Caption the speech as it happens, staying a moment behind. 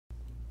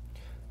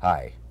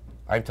Hi,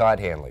 I'm Todd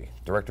Hanley,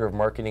 Director of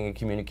Marketing and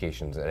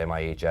Communications at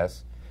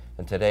MIHS,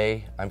 and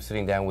today I'm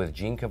sitting down with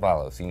Jean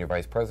Cavallo, Senior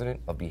Vice President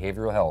of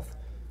Behavioral Health,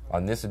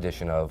 on this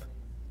edition of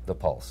The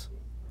Pulse.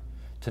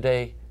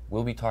 Today,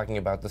 we'll be talking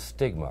about the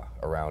stigma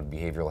around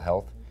behavioral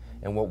health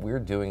and what we're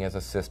doing as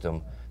a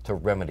system to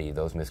remedy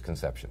those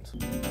misconceptions.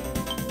 Jean,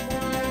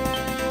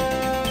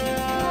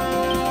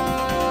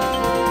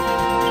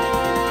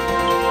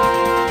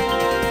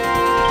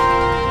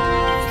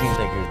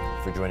 thank you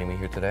for joining me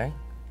here today.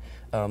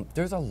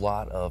 There's a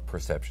lot of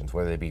perceptions,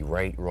 whether they be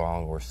right,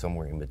 wrong, or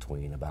somewhere in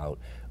between, about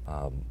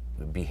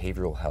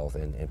behavioral health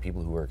and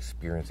people who are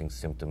experiencing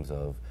symptoms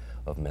of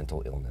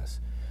mental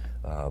illness.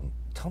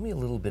 Tell me a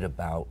little bit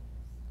about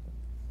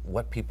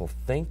what people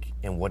think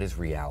and what is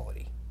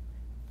reality.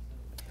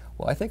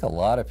 Well, I think a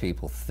lot of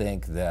people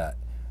think that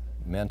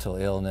mental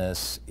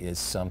illness is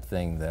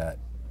something that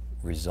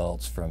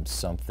results from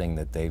something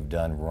that they've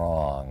done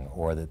wrong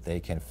or that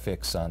they can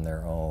fix on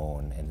their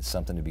own, and it's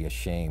something to be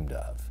ashamed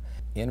of.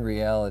 In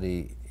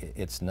reality,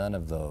 it's none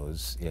of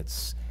those.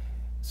 It's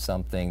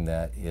something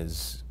that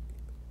is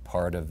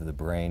part of the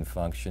brain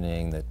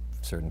functioning that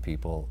certain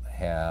people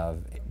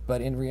have.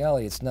 But in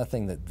reality, it's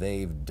nothing that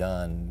they've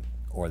done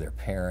or their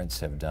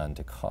parents have done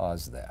to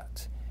cause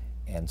that.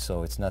 And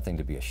so it's nothing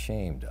to be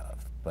ashamed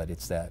of. But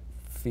it's that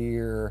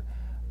fear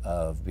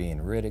of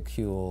being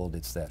ridiculed,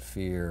 it's that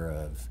fear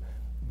of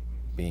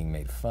being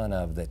made fun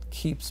of that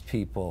keeps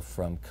people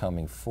from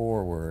coming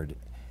forward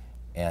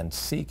and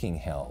seeking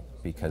help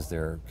because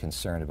they're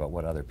concerned about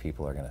what other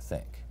people are going to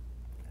think.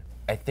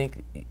 I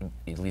think,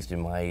 at least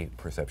in my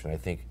perception, I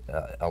think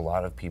a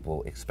lot of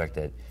people expect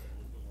that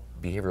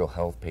behavioral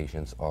health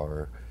patients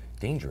are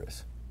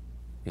dangerous.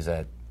 Is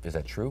that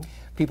true?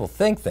 People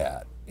think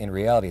that. In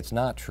reality, it's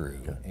not true.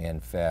 Yeah.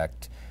 In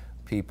fact,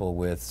 people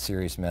with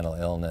serious mental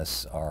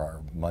illness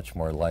are much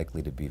more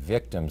likely to be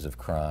victims of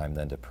crime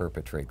than to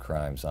perpetrate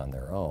crimes on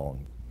their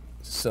own.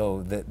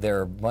 So that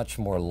they're much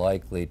more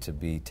likely to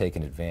be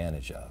taken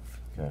advantage of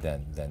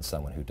than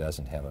someone who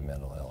doesn't have a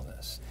mental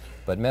illness.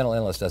 But mental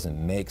illness doesn't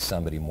make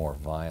somebody more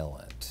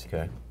violent.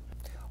 Okay.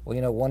 Well,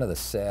 you know, one of the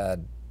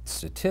sad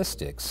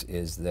statistics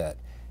is that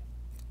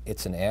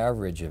it's an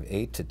average of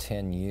 8 to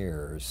 10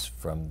 years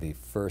from the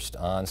first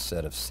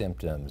onset of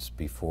symptoms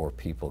before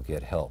people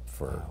get help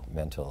for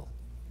mental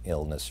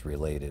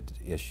illness-related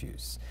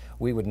issues.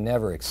 We would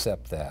never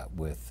accept that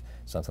with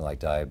something like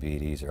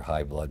diabetes or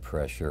high blood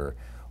pressure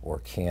or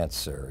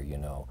cancer, you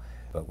know.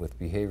 But with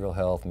behavioral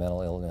health,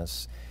 mental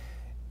illness,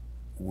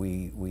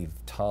 we've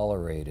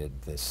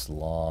tolerated this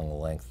long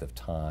length of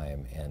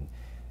time, and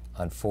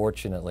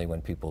unfortunately when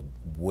people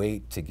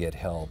wait to get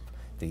help,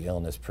 the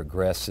illness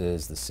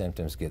progresses, the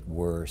symptoms get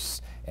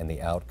worse, and the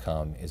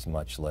outcome is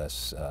much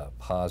less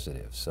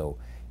positive. So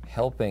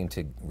helping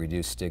to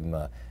reduce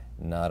stigma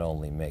not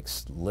only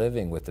makes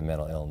living with the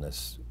mental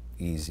illness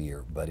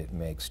easier, but it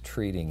makes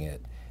treating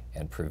it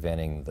and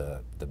preventing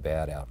the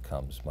bad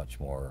outcomes much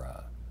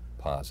more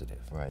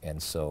positive. Right.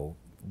 And so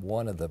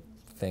one of the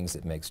things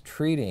that makes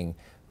treating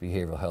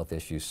behavioral health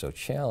issues so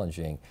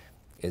challenging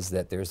is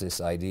that there's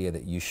this idea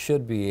that you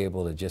should be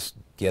able to just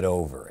get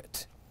over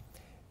it,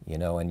 you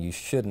know, and you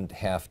shouldn't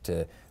have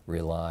to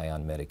rely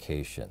on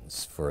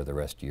medications for the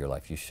rest of your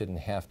life. You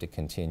shouldn't have to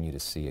continue to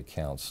see a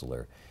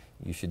counselor.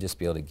 You should just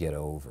be able to get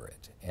over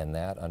it. And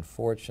that,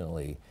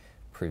 unfortunately,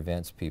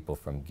 prevents people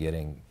from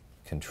getting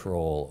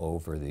control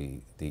over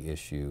the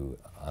issue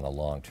on a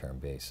long-term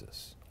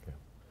basis. Okay.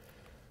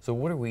 So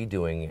what are we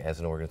doing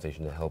as an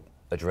organization to help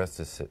address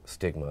this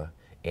stigma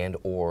and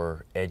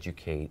or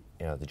educate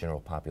the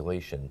general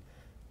population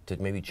to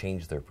maybe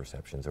change their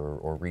perceptions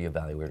or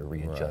reevaluate or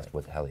readjust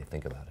how they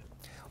think about it?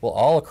 Well,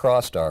 all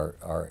across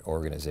our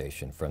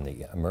organization, from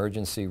the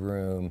emergency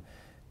room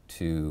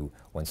to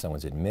when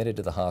someone's admitted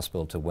to the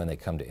hospital to when they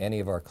come to any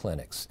of our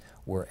clinics,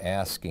 we're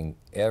asking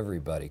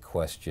everybody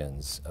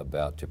questions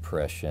about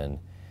depression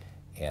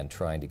and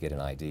trying to get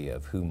an idea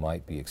of who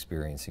might be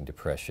experiencing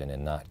depression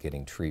and not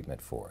getting treatment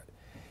for it.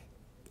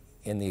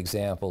 In the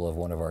example of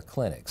one of our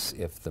clinics,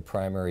 if the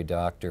primary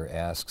doctor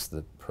asks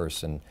the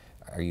person,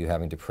 "Are you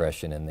having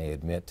depression?" and they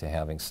admit to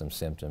having some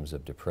symptoms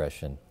of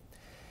depression,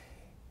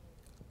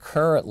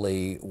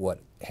 currently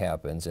what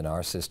happens in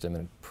our system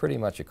and pretty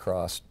much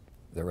across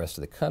the rest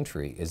of the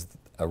country is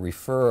a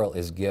referral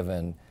is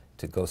given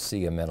to go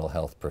see a mental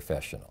health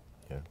professional.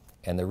 Yeah.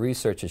 And the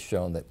research has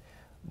shown that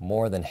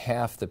more than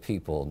half the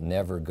people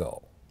never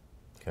go.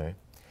 Okay.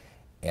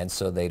 And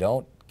so they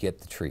don't get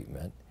the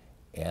treatment,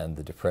 and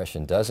the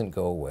depression doesn't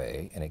go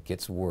away, and it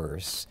gets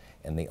worse,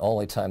 and the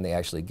only time they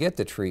actually get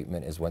the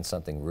treatment is when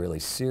something really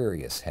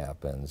serious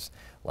happens,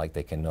 like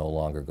they can no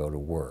longer go to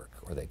work,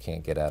 or they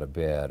can't get out of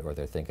bed, or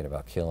they're thinking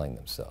about killing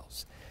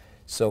themselves.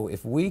 So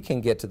if we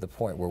can get to the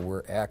point where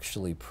we're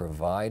actually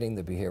providing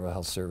the behavioral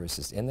health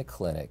services in the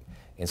clinic,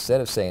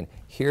 instead of saying,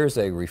 here's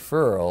a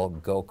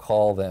referral, go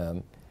call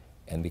them,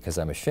 and because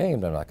I'm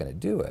ashamed, I'm not going to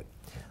do it.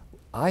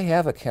 I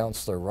have a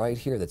counselor right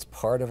here that's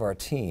part of our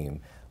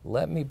team.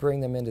 Let me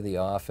bring them into the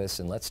office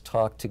and let's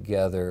talk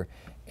together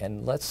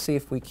and let's see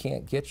if we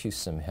can't get you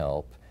some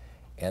help.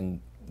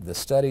 And the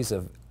studies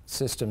of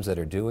systems that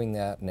are doing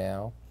that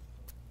now,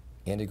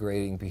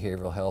 integrating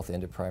behavioral health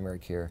into primary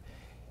care,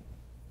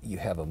 you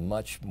have a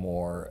much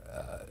more,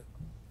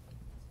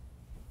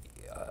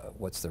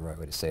 what's the right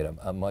way to say it,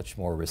 a much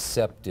more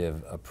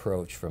receptive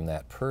approach from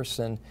that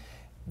person.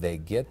 They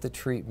get the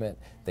treatment.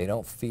 They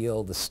don't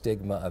feel the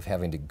stigma of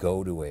having to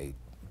go to a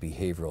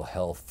behavioral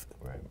health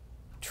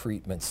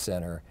treatment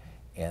center,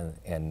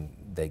 and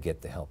they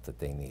get the help that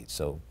they need.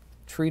 So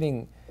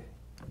treating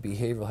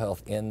behavioral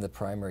health in the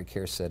primary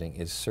care setting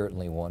is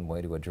certainly one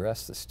way to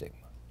address the stigma.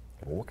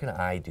 Well, what can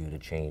I do to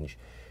change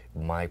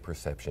my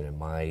perception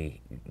and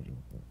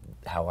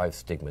how I've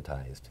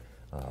stigmatized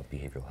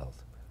behavioral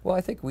health? Well,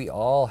 I think we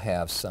all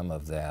have some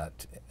of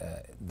that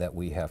that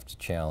we have to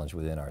challenge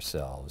within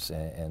ourselves,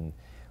 and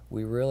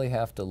we really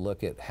have to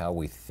look at how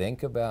we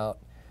think about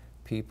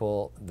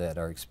people that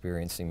are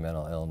experiencing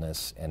mental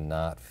illness and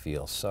not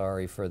feel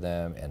sorry for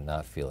them and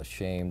not feel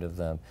ashamed of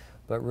them,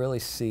 but really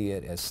see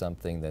it as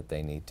something that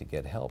they need to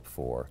get help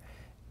for.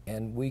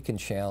 And we can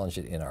challenge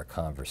it in our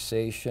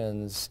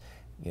conversations.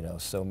 You know,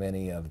 so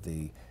many of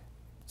the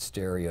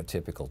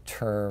stereotypical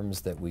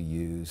terms that we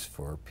use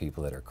for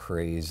people that are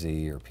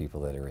crazy or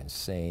people that are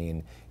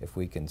insane, if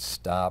we can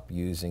stop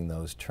using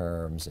those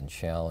terms and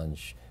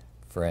challenge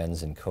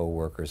friends and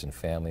coworkers and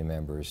family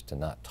members to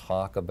not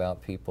talk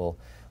about people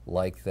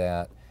like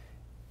that,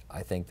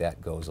 I think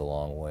that goes a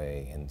long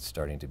way in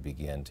starting to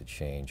begin to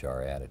change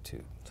our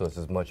attitude. So it's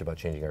as much about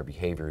changing our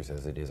behaviors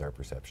as it is our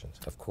perceptions.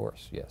 Of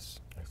course, yes.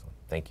 Excellent.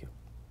 Thank you.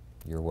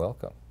 You're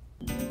welcome.